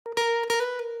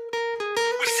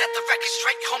the record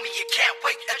straight, homie, you can't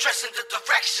wait. Addressing the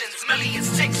directions,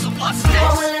 millions take, so what's next?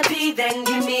 What will it be, then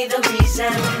give me the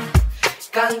reason.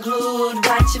 Conclude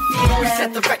what you feel. We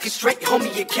set the record straight,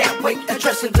 homie, you can't wait.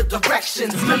 Addressing the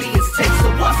directions, millions take, so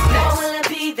what's next? What will it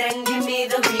be, then give me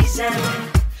the reason.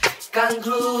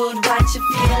 Conclude what you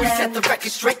feel. We set the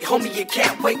record straight, homie, you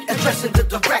can't wait. Addressing the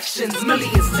directions,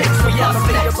 millions take, so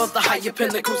what's next? Above the higher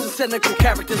pinnacles and cynical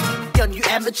characters. Young you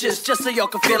amateurs, just so y'all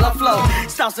can feel our flow.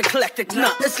 Styles eclectic,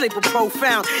 not this label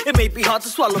profound. It may be hard to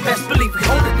swallow, best believe we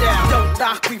hold it down. Don't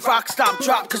knock, we rock, stop,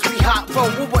 drop, cause we hot roll.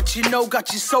 Well, what you know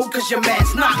got you sold, cause your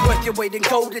man's not worth your weight in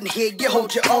gold. And here you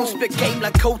hold your own, spit game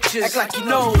like coaches. Act like you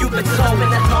know you've been told. It's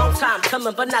been a long time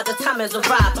coming, but now the time has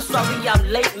arrived. I'm sorry I'm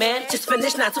late, man, just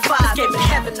finished 9 to 5. This game in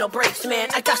heaven, no breaks, man,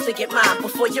 I got to get mine.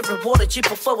 Before you're rewarded, you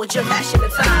prefer with your passion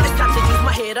and time. It's time to use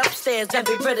my head upstairs and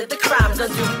be rid of the crimes.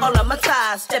 Undo all of my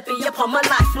ties, stepping up on my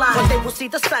lifeline. One day we'll see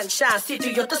the sunshine, see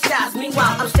through your disguise.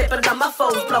 Meanwhile, I'm stepping on my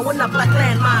foes, blowing up like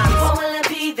landmines. What will it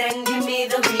be, then give me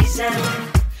the reason.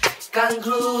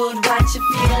 Conclude what you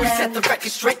feel. We set the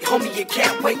record straight, homie, you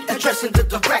can't wait. Addressing the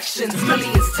directions,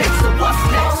 millions take, so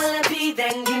what's next? What will it be,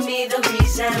 then give me the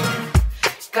reason.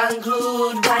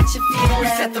 Conclude what you feel. We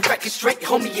set the record straight,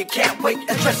 homie, you can't wait.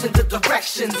 Addressing the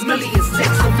directions, millions take,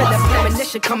 so Feel what's the next?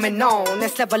 premonition coming on.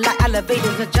 Next level like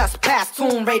elevators are just past.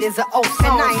 Tune raiders are old songs.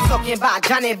 And I ain't talking about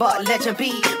Johnny, but Legend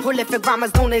B. Prolific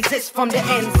rhymers don't exist from the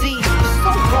NZ. So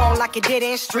raw like it did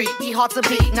in street. Be hard to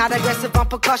beat. Not aggressive on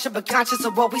percussion, but conscious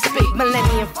of what we speak.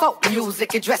 Millennium folk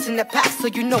music addressing the past, so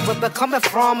you know where we're coming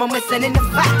from. I'm listening to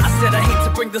facts. I said I hate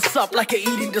to bring this up like an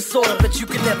eating disorder, but you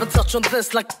can never touch on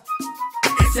this like...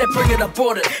 Said bring it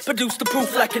aboard it, produce the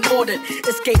proof like an audit.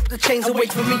 Escape the chains and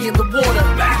wait for me in the water.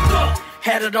 Back up,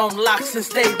 had it on lock since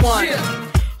day one.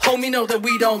 Homie know that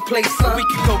we don't play son. We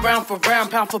can go round for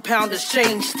round, pound for pound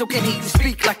exchange. Still can't hear you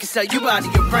speak like you said you out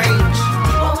of your range.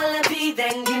 What will it be,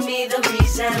 then give me the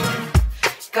reason.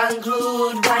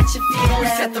 Conclude what you feel. We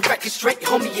set the record straight,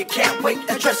 homie, you can't wait.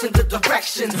 Addressing the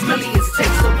directions, millions take,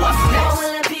 so what's What next?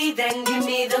 will it be, then give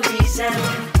me the reason.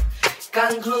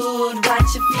 Conclude what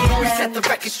you feel. We set the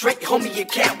record straight, homie, you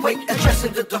can't wait.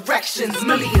 Addressing the directions,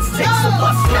 millions take, so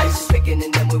what's next?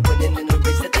 Beginning and we're winning in the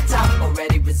race at the top.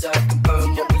 Already reserved.